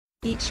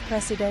Each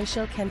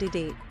presidential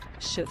candidate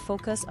should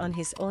focus on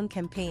his own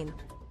campaign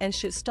and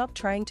should stop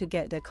trying to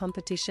get the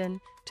competition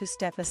to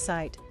step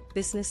aside,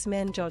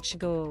 businessman George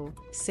Goh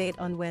said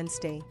on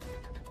Wednesday.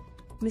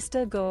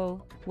 Mr. Goh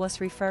was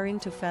referring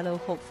to fellow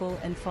hopeful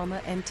and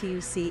former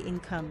NTUC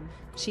income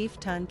chief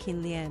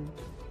Kin Lian,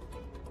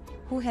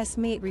 who has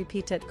made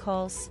repeated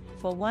calls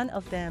for one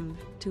of them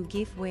to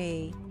give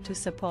way to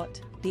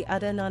support the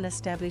other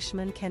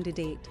non-establishment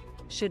candidate,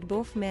 should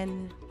both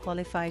men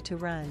qualify to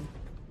run.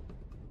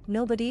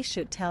 Nobody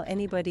should tell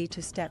anybody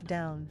to step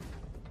down.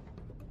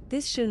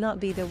 This should not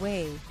be the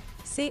way,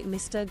 said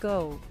Mr.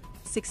 Goh,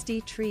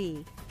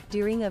 63,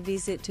 during a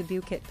visit to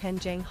Bukit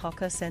Panjang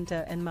Hawker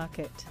Center and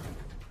Market.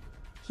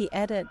 He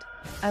added,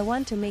 "I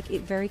want to make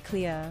it very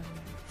clear,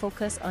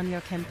 focus on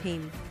your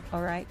campaign,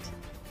 alright?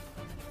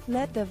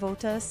 Let the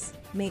voters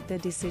make the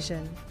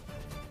decision.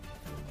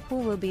 Who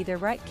will be the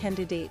right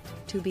candidate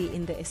to be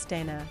in the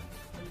Istana?"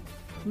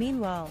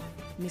 Meanwhile,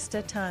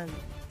 Mr. Tan,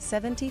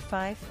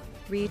 75,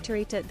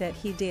 reiterated that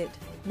he did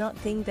not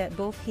think that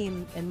both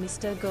him and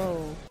Mr.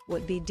 Goh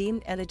would be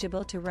deemed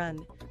eligible to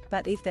run,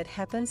 but if that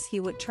happens he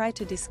would try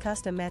to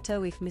discuss the matter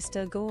with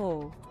Mr.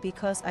 Goh,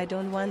 because I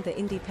don't want the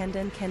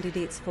independent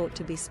candidate's vote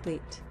to be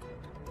split.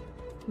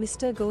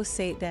 Mr. Goh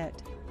said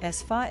that,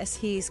 as far as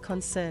he is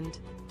concerned,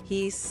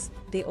 he is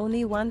the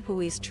only one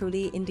who is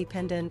truly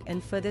independent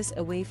and furthest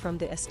away from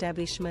the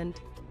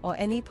establishment or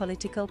any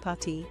political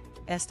party,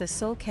 as the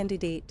sole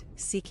candidate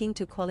seeking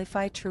to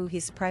qualify through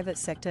his private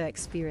sector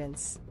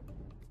experience.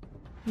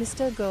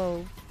 Mr.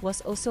 Goh was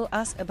also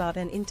asked about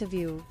an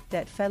interview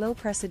that fellow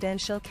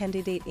presidential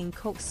candidate In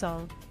Kok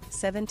Song,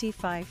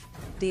 75,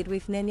 did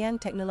with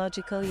Nanyang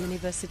Technological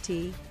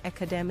University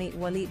academic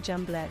Walid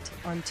Jumblat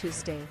on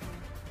Tuesday.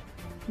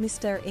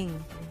 Mr.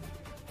 Ng,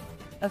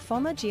 a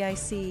former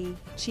GIC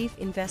chief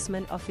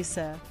investment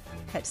officer,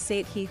 had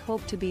said he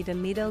hoped to be the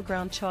middle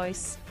ground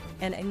choice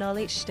and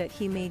acknowledged that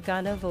he may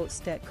garner votes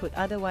that could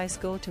otherwise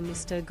go to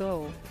Mr.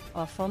 Goh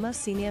or former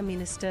senior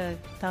minister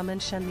Tharman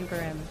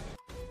Shanmugaratnam.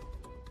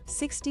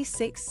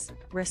 66,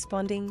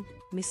 responding,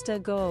 Mr.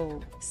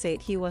 Goh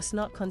said he was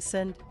not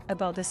concerned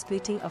about the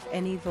splitting of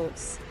any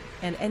votes,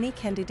 and any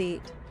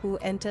candidate who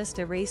enters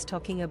the race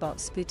talking about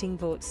splitting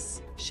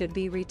votes should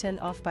be written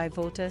off by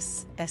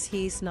voters as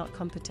he is not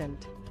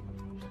competent.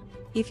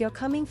 If you're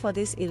coming for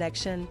this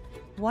election,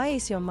 why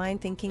is your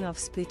mind thinking of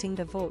splitting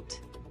the vote?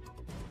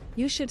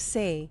 You should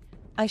say,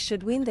 I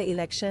should win the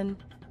election,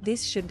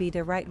 this should be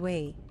the right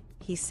way,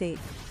 he said.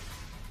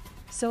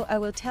 So I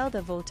will tell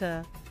the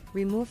voter,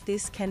 remove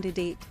this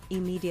candidate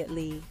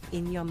immediately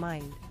in your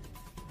mind.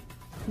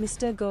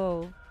 Mr.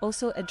 Goh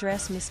also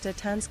addressed Mr.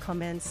 Tan's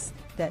comments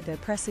that the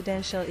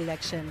presidential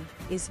election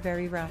is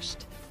very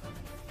rushed.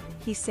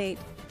 He said,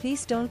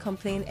 please don't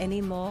complain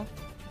anymore,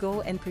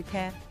 go and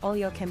prepare all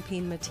your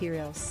campaign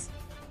materials.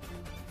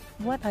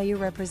 What are you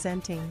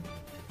representing?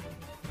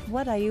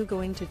 What are you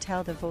going to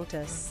tell the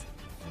voters?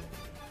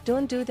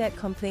 Don't do that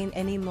complain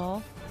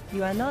anymore,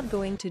 you are not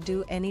going to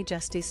do any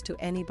justice to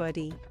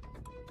anybody.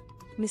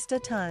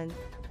 Mr. Tan,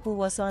 who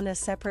was on a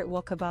separate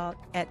walkabout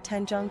at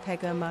Tanjong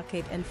Pagar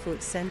Market and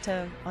Food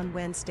Center on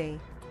Wednesday,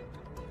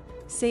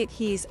 said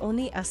he is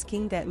only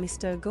asking that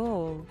Mr.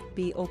 Goh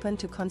be open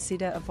to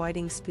consider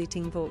avoiding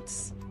splitting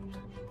votes.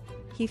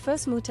 He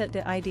first mooted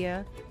the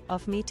idea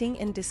of meeting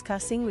and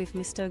discussing with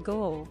Mr.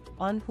 Goh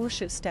on who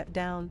should step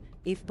down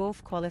if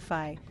both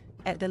qualify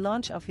at the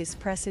launch of his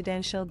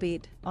presidential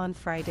bid on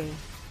Friday.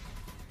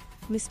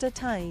 Mr.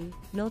 Tan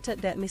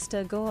noted that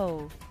Mr.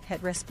 Goh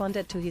had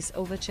responded to his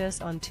overtures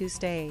on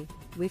Tuesday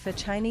with a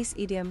Chinese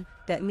idiom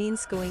that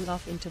means going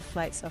off into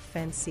flights of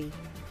fancy.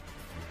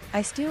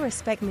 I still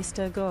respect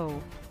Mr.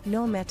 Goh,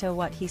 no matter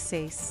what he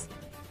says.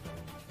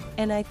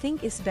 And I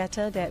think it's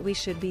better that we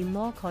should be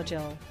more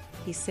cordial,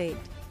 he said.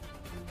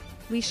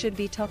 We should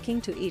be talking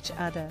to each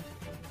other.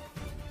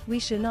 We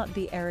should not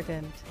be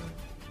arrogant.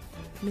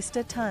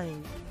 Mr.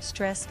 Tan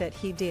stressed that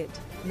he did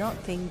not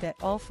think that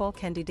all four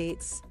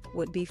candidates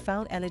would be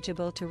found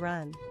eligible to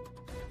run,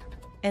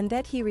 and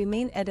that he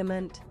remained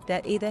adamant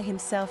that either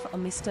himself or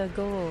Mr.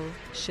 Goh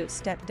should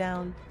step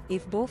down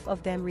if both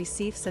of them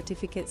receive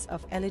certificates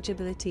of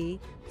eligibility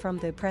from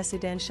the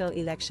Presidential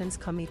Elections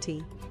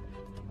Committee.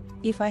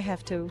 If I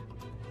have to,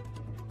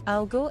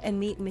 I'll go and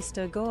meet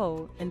Mr.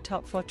 Goh and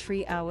talk for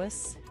 3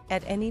 hours,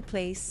 at any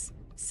place,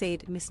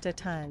 said Mr.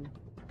 Tan.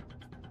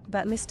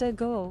 But Mr.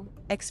 Goh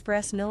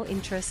expressed no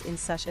interest in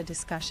such a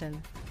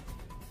discussion.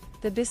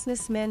 The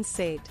businessman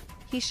said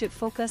he should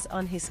focus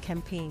on his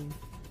campaign.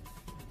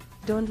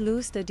 Don't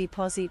lose the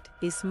deposit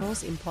is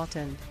most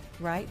important,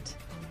 right?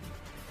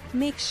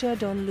 Make sure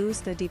don't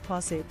lose the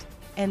deposit,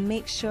 and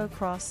make sure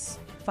cross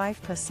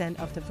 5%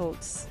 of the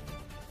votes.